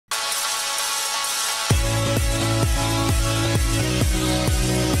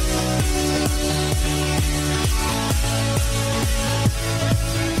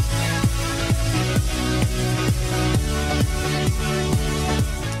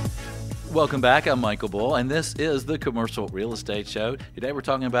Welcome back. I'm Michael Bull, and this is the Commercial Real Estate Show. Today we're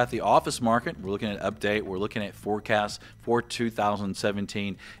talking about the office market. We're looking at update. We're looking at forecasts for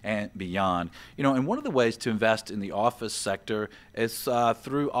 2017 and beyond. You know, and one of the ways to invest in the office sector is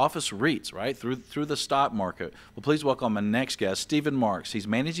through office REITs, right? Through the stock market. Well, please welcome my next guest, Stephen Marks. He's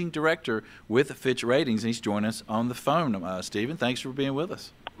Managing Director with Fitch Ratings, and he's joining us on the phone. Stephen, thanks for being with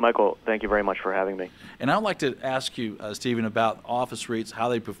us. Michael, thank you very much for having me. And I'd like to ask you, Stephen, about office REITs, how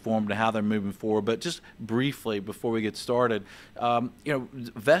they performed and how they're moving forward. But just briefly, before we get started,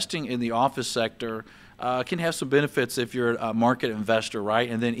 investing in the office sector can have some benefits if you're a market investor,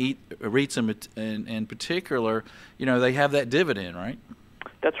 right? And then REITs in particular, you know, they have that dividend, right?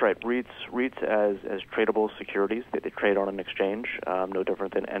 That's right. REITs as tradable securities, they trade on an exchange, no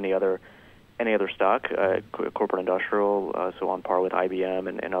different than any other stock, corporate industrial, so on par with IBM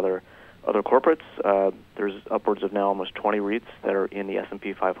and other corporates. There's upwards of now almost 20 REITs that are in the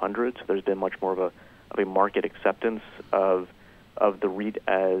S&P 500. So there's been much more of a market acceptance of the REIT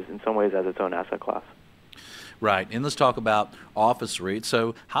as, in some ways, as its own asset class. Right, and let's talk about office REITs.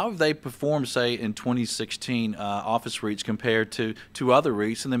 So how have they performed, say, in 2016, office REITs compared to other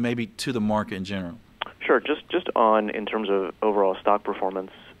REITs, and then maybe to the market in general? Sure. Just on in terms of overall stock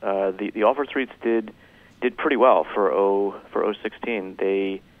performance, the office REITs did pretty well for 2016.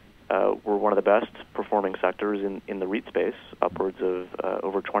 They were one of the best performing sectors in the REIT space, upwards of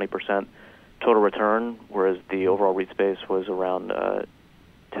over 20% total return, whereas the overall REIT space was around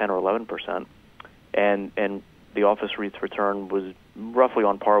 10 or 11%. And the office REITs return was roughly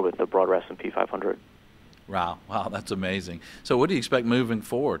on par with the broader S&P 500. Wow, that's amazing. So what do you expect moving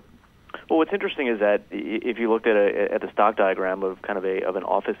forward? Well, what's interesting is that if you looked at the stock diagram of kind of an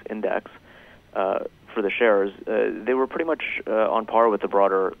office index for the shares, they were pretty much on par with the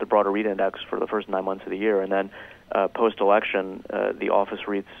broader REIT index for the first 9 months of the year, and then post-election, the office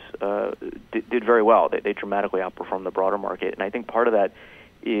REITs did very well. They dramatically outperformed the broader market, and I think part of that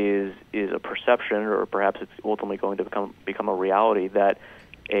is a perception, or perhaps it's ultimately going to become a reality that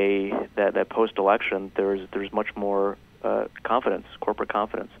that post-election there's much more confidence, corporate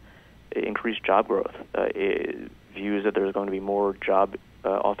confidence, increased job growth, views that there's going to be more job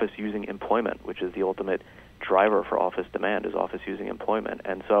office using employment, which is the ultimate driver for office demand, is office using employment.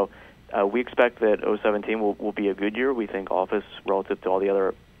 And so we expect that 2017 will be a good year. We think office, relative to all the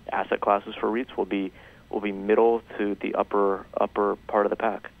other asset classes for REITs, will be middle to the upper part of the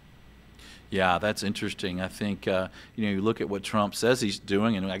pack. Yeah, that's interesting. I think you look at what Trump says he's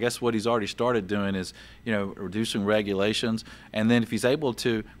doing, and I guess what he's already started doing is reducing regulations, and then if he's able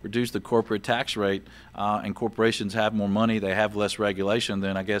to reduce the corporate tax rate and corporations have more money, they have less regulation,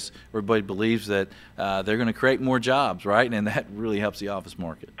 then I guess everybody believes that they're going to create more jobs, right? And that really helps the office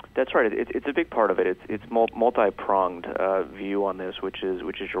market. That's right. It's a big part of it. It's multi-pronged view on this, which is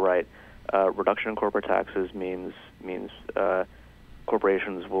you're right. Reduction in corporate taxes means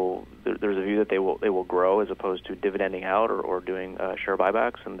corporations there's a view that they will grow as opposed to dividending out or doing share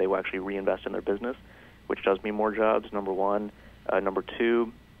buybacks, and they will actually reinvest in their business, which does mean more jobs, number one. Number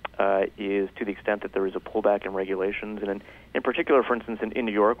two is to the extent that there is a pullback in regulations. And in particular, for instance, in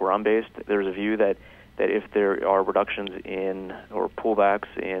New York, where I'm based, there's a view that if there are reductions in or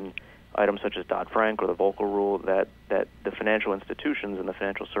pullbacks in items such as Dodd-Frank or the Volcker Rule, that the financial institutions and the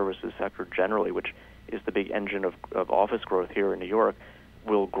financial services sector generally, which is the big engine of office growth here in New York,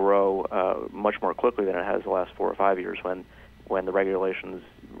 will grow much more quickly than it has the last 4 or 5 years when the regulations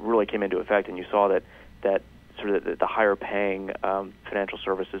really came into effect, and you saw that sort of the higher paying financial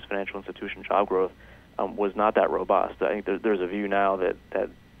services, financial institution job growth was not that robust. I think there's a view now that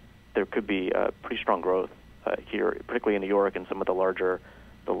there could be pretty strong growth here, particularly in New York and some of the larger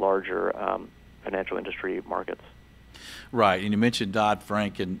financial industry markets. Right, and you mentioned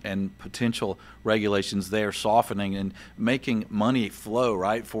Dodd-Frank and potential regulations there softening and making money flow,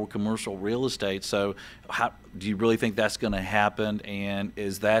 right, for commercial real estate. So how do you really think that's going to happen, and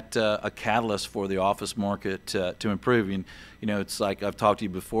is that a catalyst for the office market to improve? And, it's like I've talked to you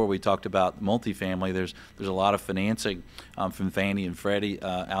before, we talked about multifamily. There's a lot of financing from Fannie and Freddie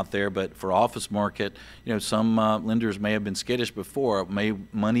out there, but for office market, some lenders may have been skittish before. May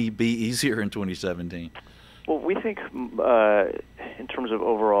money be easier in 2017? Well, we think in terms of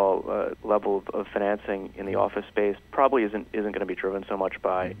overall level of financing in the office space, probably isn't going to be driven so much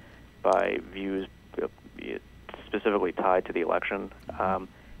by views specifically tied to the election.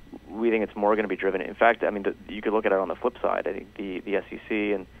 We think it's more going to be driven. In fact, I mean, you could look at it on the flip side. I think the SEC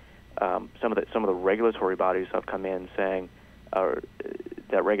and some of the regulatory bodies have come in saying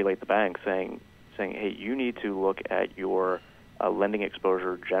that regulate the banks, saying, hey, you need to look at your lending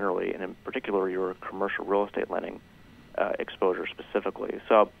exposure generally, and in particular your commercial real estate lending exposure specifically.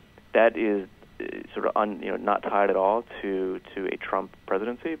 So that is sort of not tied at all to a Trump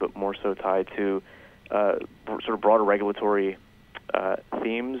presidency, but more so tied to sort of broader regulatory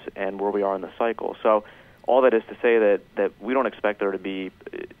themes and where we are in the cycle. So all that is to say that we don't expect there to be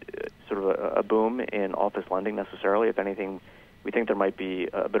sort of a boom in office lending necessarily. If anything, we think there might be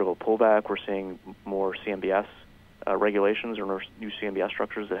a bit of a pullback. We're seeing more CMBS regulations or new CMBS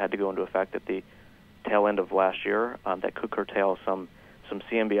structures that had to go into effect at the tail end of last year that could curtail some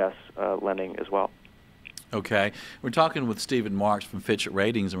CMBS lending as well. Okay. We're talking with Stephen Marks from Fitch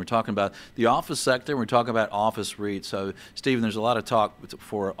Ratings, and we're talking about the office sector, and we're talking about office REITs. So, Stephen, there's a lot of talk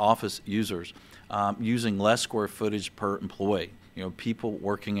for office users using less square footage per employee. You know, people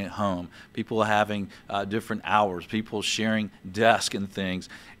working at home, people having different hours, people sharing desks and things.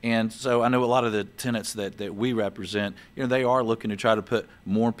 And so I know a lot of the tenants that we represent, you know, they are looking to try to put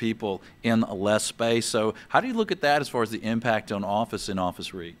more people in less space. So how do you look at that as far as the impact on office and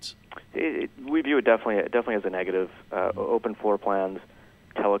office REITs? We view it definitely as a negative. Open floor plans,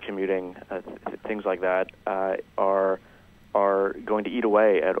 telecommuting, things like that are going to eat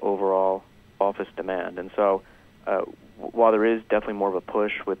away at overall office demand. And so while there is definitely more of a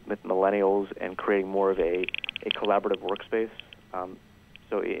push with millennials and creating more of a collaborative workspace,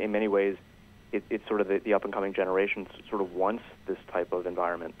 so in many ways it's sort of the up-and-coming generation sort of wants this type of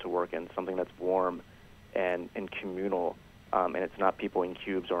environment to work in, something that's warm and communal, and it's not people in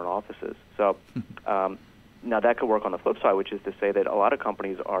cubes or in offices. So now that could work on the flip side, which is to say that a lot of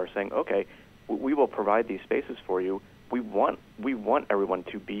companies are saying, okay, we will provide these spaces for you. We want everyone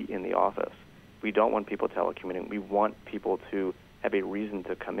to be in the office. We don't want people telecommuting. We want people to have a reason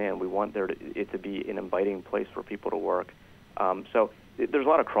to come in. We want it to be an inviting place for people to work. So there's a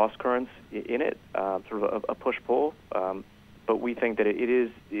lot of cross currents in it, sort of a push-pull. But we think that it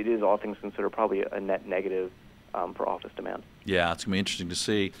is all things considered, probably a net negative for office demand. Yeah, it's going to be interesting to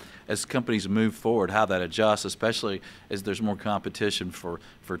see as companies move forward how that adjusts, especially as there's more competition for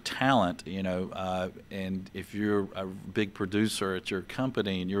talent, you know, and if you're a big producer at your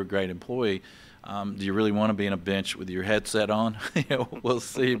company and you're a great employee, do you really want to be in a bench with your headset on? You know, we'll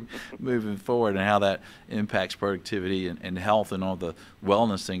see moving forward and how that impacts productivity and health and all the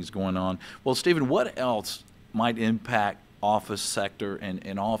wellness things going on. Well, Stephen, what else might impact office sector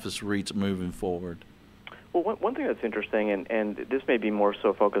and office REITs moving forward? Well, one thing that's interesting, and this may be more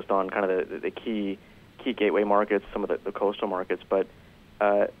so focused on kind of the key gateway markets, some of the coastal markets, but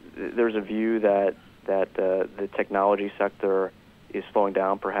there's a view that the technology sector is slowing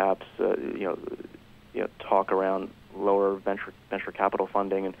down, perhaps. Talk around lower venture capital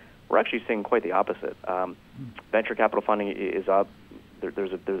funding, and we're actually seeing quite the opposite. Venture capital funding is up.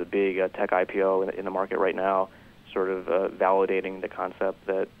 There's a big tech IPO in the market right now, sort of validating the concept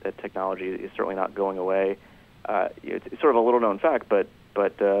that technology is certainly not going away. It's sort of a little-known fact, but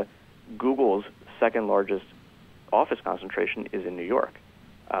Google's second largest office concentration is in New York.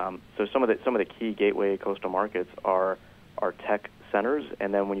 So some of the key gateway coastal markets are tech centers,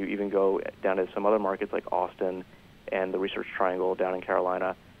 and then when you even go down to some other markets like Austin and the Research Triangle down in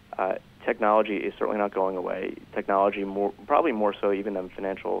Carolina, technology is certainly not going away. Technology, probably more so even than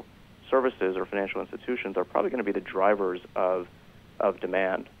financial services or financial institutions, are probably going to be the drivers of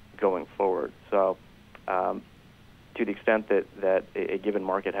demand going forward. So to the extent that a given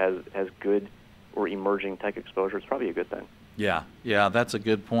market has good or emerging tech exposure, it's probably a good thing. Yeah, that's a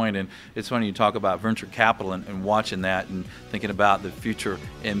good point. And it's funny you talk about venture capital and watching that and thinking about the future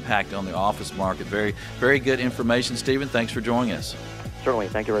impact on the office market. Very, very good information, Stephen. Thanks for joining us. Certainly.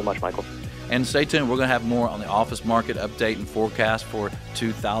 Thank you very much, Michael. And stay tuned. We're going to have more on the office market update and forecast for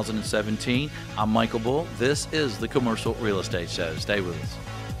 2017. I'm Michael Bull. This is the Commercial Real Estate Show. Stay with us.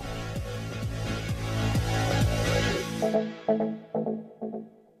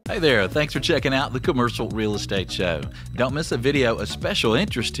 Hey there, thanks for checking out the Commercial Real Estate Show. Don't miss a video of special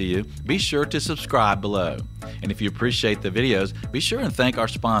interest to you. Be sure to subscribe below. And if you appreciate the videos, be sure and thank our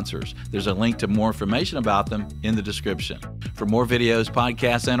sponsors. There's a link to more information about them in the description. For more videos,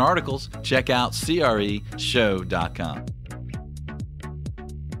 podcasts, and articles, check out CREshow.com.